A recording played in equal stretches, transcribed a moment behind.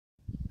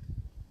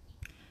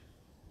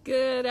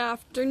Good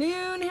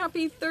afternoon,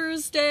 happy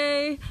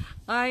Thursday.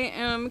 I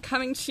am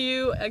coming to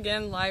you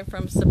again live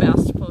from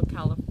Sebastopol,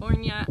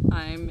 California.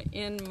 I'm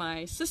in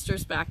my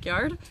sister's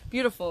backyard.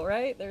 Beautiful,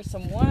 right? There's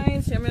some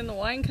wines. I'm in the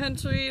wine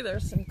country.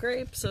 There's some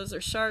grapes. Those are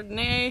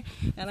Chardonnay.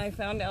 And I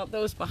found out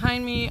those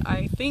behind me,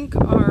 I think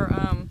are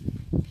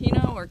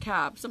Pinot or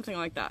Cab, something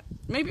like that.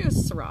 Maybe it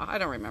was Syrah. I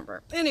don't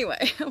remember.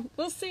 Anyway,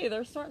 we'll see.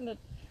 They're starting to, a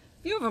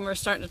few of them are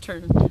starting to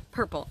turn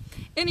purple.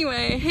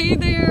 Anyway, hey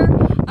there.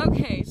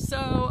 Okay,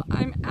 so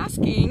I'm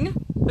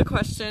asking the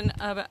question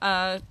of,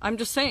 I'm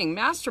just saying,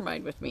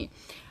 mastermind with me.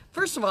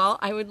 First of all,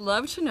 I would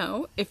love to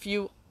know if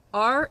you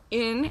are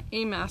in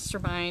a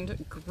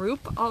mastermind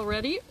group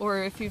already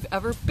or if you've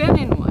ever been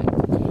in one.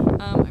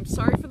 I'm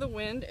sorry for the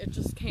wind, it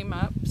just came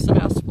up.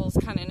 Sebastopol's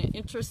kind of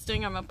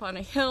interesting. I'm up on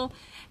a hill,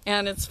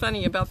 and it's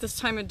funny, about this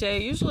time of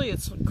day, usually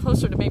it's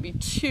closer to maybe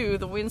 2,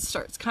 the wind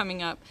starts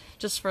coming up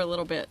just for a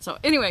little bit. So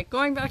anyway,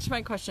 going back to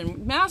my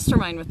question,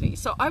 mastermind with me.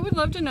 So I would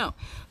love to know,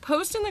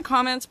 post in the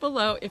comments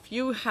below if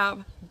you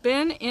have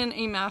been in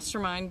a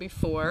mastermind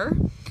before.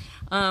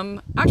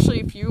 Actually,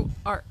 if you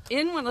are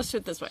in one, let's do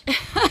it this way.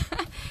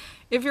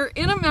 If you're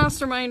in a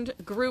mastermind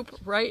group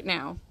right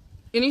now,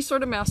 any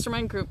sort of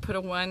mastermind group, put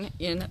a 1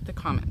 in the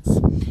comments.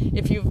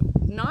 If you're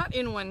not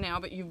in one now,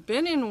 but you've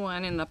been in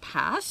one in the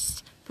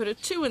past, put a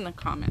 2 in the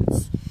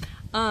comments.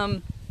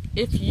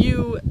 If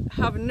you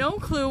have no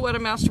clue what a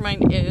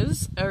mastermind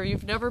is, or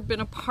you've never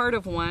been a part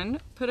of one,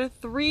 put a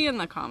 3 in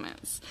the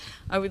comments.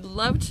 I would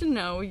love to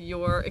know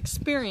your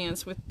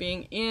experience with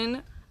being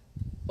in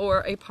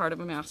or a part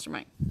of a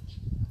mastermind.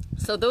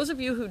 So those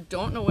of you who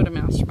don't know what a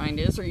mastermind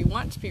is, or you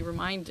want to be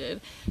reminded,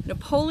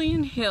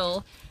 Napoleon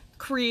Hill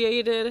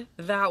created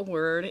that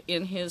word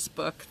in his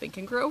book Think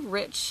and Grow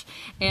Rich,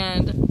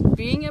 and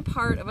being a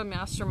part of a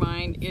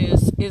mastermind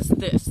is this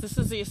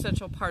is the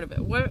essential part of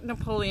it. What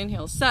Napoleon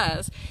Hill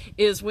says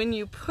is when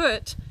you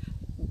put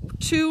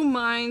two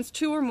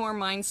or more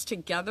minds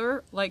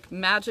together, like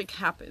magic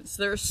happens.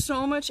 There's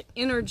so much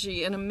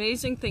energy and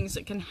amazing things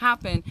that can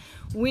happen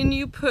when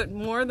you put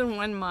more than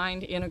one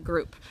mind in a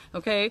group,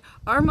 okay?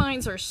 Our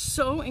minds are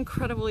so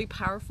incredibly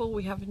powerful,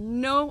 we have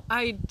no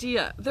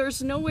idea.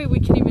 There's no way we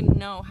can even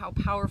know how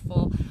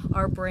powerful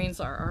our brains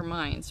are, our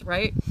minds,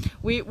 right?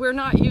 We're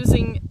not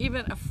using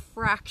even a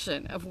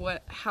fraction of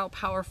how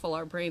powerful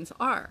our brains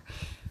are.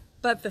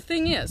 But the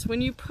thing is,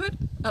 when you put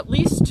at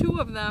least 2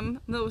 of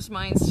those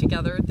minds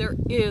together, there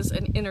is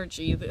an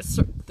energy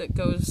that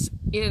goes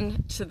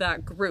into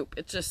that group.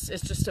 It's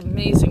just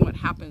amazing what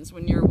happens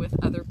when you're with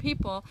other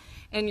people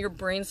and you're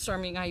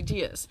brainstorming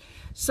ideas.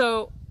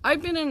 So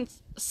I've been in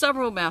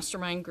several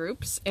mastermind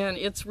groups, and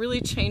it's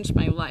really changed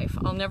my life.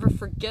 I'll never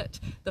forget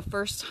the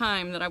first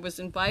time that I was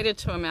invited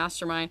to a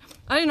mastermind.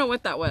 I didn't know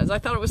what that was. I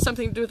thought it was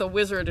something to do with a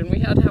wizard, and we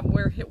had to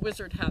wear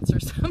wizard hats or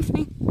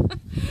something.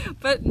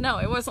 But no,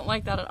 it wasn't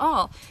like that at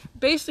all.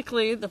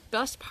 Basically, the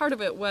best part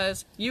of it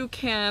was you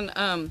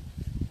can,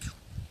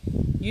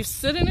 you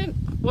sit in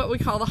what we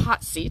call the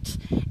hot seat,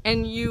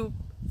 and you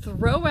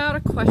throw out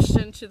a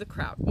question to the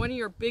crowd. One of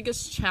your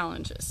biggest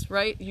challenges,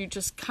 right? You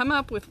just come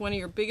up with one of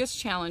your biggest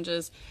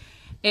challenges,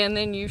 and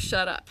then you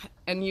shut up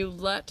and you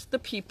let the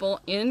people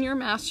in your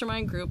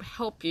mastermind group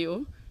help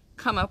you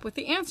come up with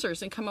the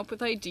answers and come up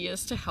with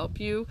ideas to help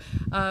you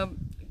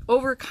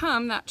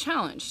overcome that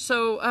challenge.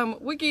 So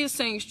Wiki is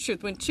saying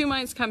truth. When 2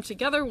 minds come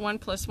together, 1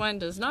 + 1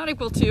 does not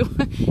equal 2,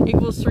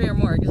 equals 3 or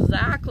more.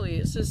 Exactly.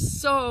 It's just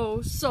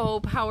so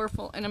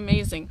powerful and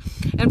amazing.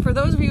 And for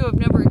those of you who have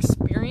never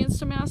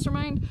experienced a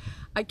mastermind,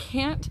 I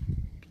can't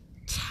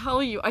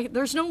tell you,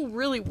 there's no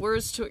really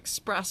words to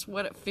express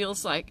what it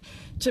feels like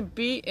to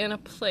be in a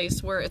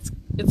place where it's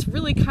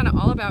really kind of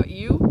all about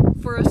you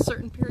for a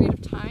certain period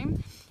of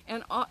time,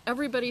 and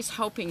everybody's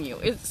helping you.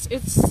 It's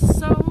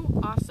so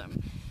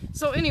awesome.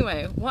 So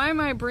anyway, why am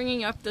I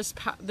bringing up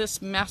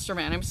this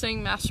mastermind? I'm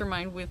saying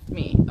mastermind with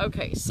me.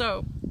 Okay,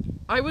 so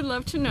I would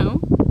love to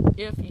know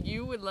if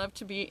you would love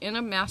to be in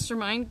a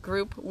mastermind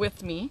group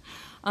with me.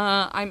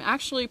 I'm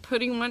actually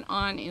putting one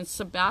on in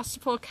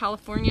Sebastopol,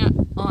 California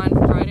on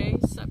Friday,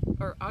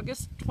 or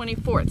August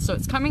 24th, so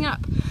it's coming up.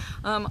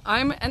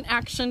 I'm an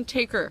action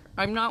taker.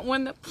 I'm not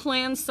one that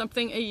plans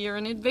something a year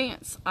in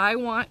advance. I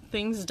want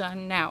things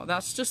done now.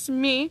 That's just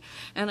me,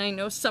 and I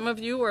know some of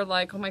you are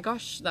like, oh my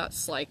gosh,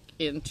 that's like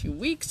in 2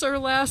 weeks or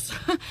less.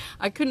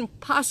 I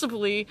couldn't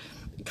possibly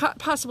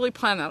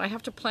plan that. I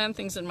have to plan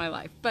things in my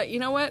life. But you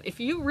know what? If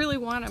you really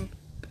want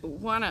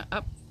to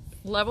up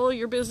level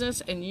your business,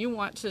 and you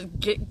want to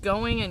get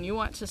going, and you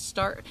want to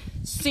start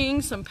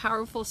seeing some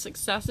powerful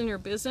success in your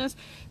business,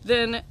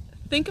 then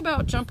think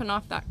about jumping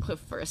off that cliff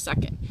for a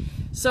second.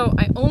 So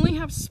I only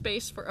have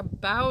space for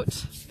about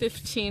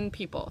 15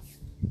 people.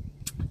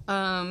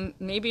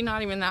 Maybe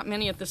not even that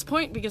many at this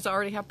point, because I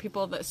already have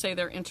people that say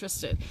they're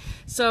interested.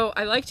 So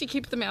I like to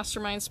keep the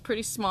masterminds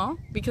pretty small,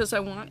 because I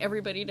want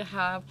everybody to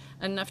have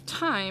enough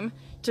time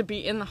to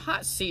be in the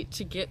hot seat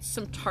to get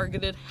some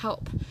targeted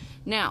help.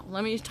 Now,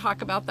 let me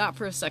talk about that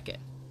for a second.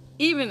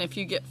 Even if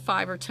you get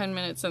 5 or 10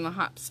 minutes in the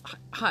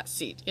hot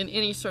seat in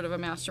any sort of a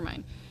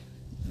mastermind,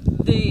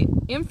 the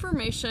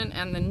information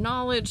and the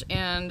knowledge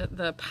and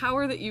the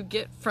power that you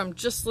get from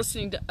just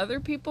listening to other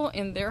people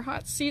in their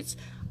hot seats,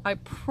 I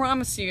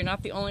promise you, you're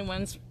not the only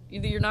ones.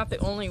 You're not the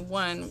only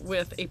one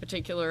with a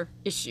particular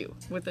issue,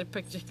 with a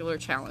particular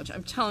challenge.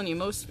 I'm telling you,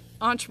 most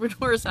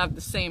entrepreneurs have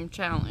the same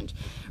challenge,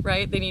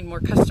 right? They need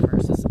more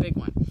customers. That's a big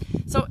one.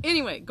 So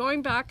anyway,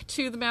 going back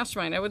to the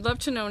mastermind, I would love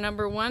to know,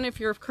 number one, if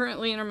you're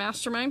currently in a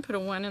mastermind, put a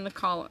 1 in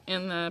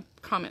the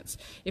comments.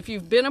 If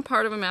you've been a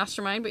part of a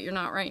mastermind but you're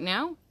not right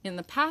now, in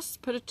the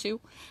past, put a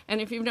 2.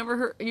 And if you've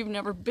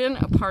never been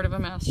a part of a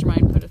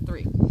mastermind, put a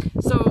 3.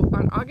 So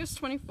on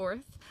August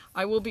 24th,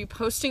 I will be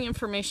posting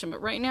information,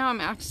 but right now I'm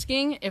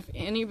asking if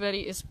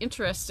anybody is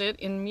interested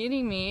in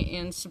meeting me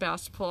in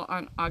Sebastopol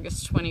on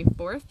August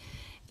 24th.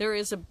 There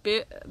is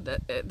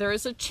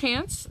a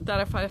chance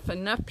that if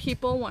enough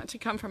people want to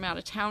come from out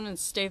of town and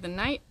stay the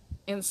night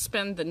and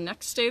spend the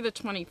next day, the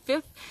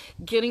 25th,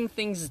 getting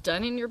things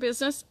done in your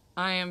business,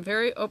 I am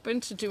very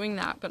open to doing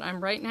that, but I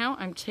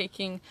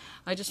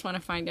just want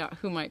to find out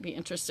who might be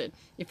interested.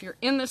 If you're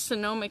in the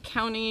Sonoma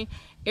County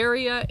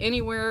area,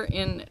 anywhere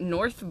in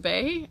North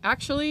Bay,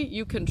 actually,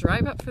 you can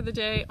drive up for the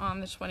day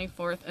on the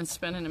 24th and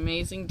spend an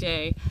amazing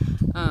day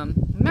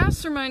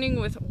masterminding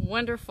with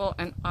wonderful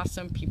and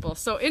awesome people.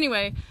 So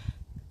anyway,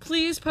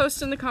 please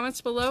post in the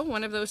comments below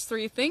one of those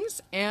 3 things,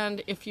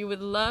 and if you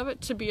would love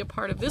to be a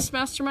part of this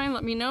mastermind,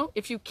 let me know.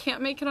 If you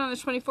can't make it on the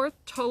 24th,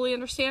 totally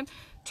understand.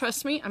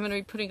 Trust me, I'm going to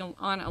be putting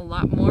on a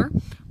lot more.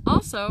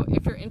 Also,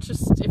 if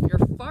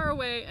you're far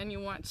away and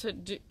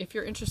if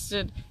you're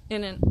interested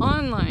in an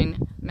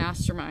online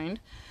mastermind,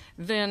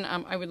 then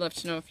I would love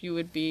to know if you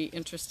would be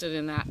interested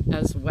in that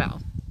as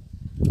well.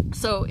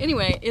 So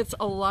anyway, it's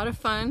a lot of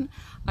fun.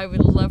 I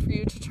would love for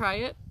you to try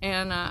it.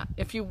 And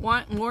if you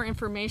want more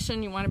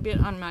information, you want to be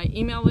on my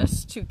email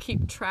list to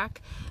keep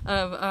track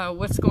of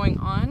what's going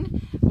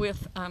on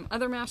with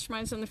other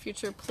masterminds in the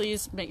future,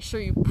 please make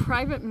sure you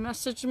private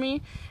message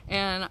me.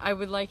 And I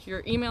would like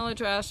your email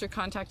address, your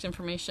contact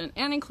information,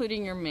 and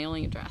including your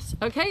mailing address.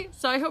 Okay,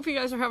 so I hope you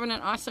guys are having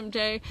an awesome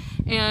day.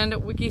 And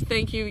Wiki,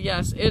 thank you.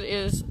 Yes, it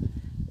is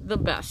the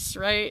best,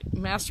 right?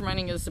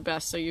 Masterminding is the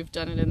best, so you've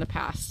done it in the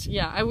past.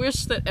 Yeah, I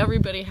wish that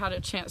everybody had a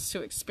chance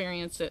to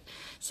experience it.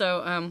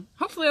 So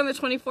hopefully on the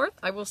 24th,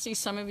 I will see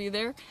some of you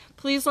there.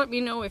 Please let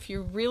me know if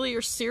you really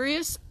are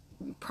serious.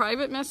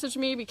 Private message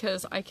me,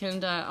 because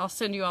I'll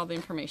send you all the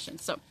information.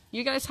 So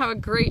you guys have a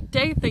great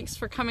day. Thanks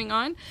for coming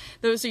on.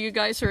 Those of you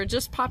guys who are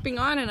just popping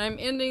on and I'm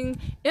ending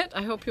it,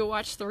 I hope you'll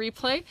watch the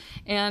replay,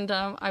 and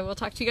I will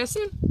talk to you guys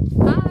soon.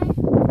 Bye.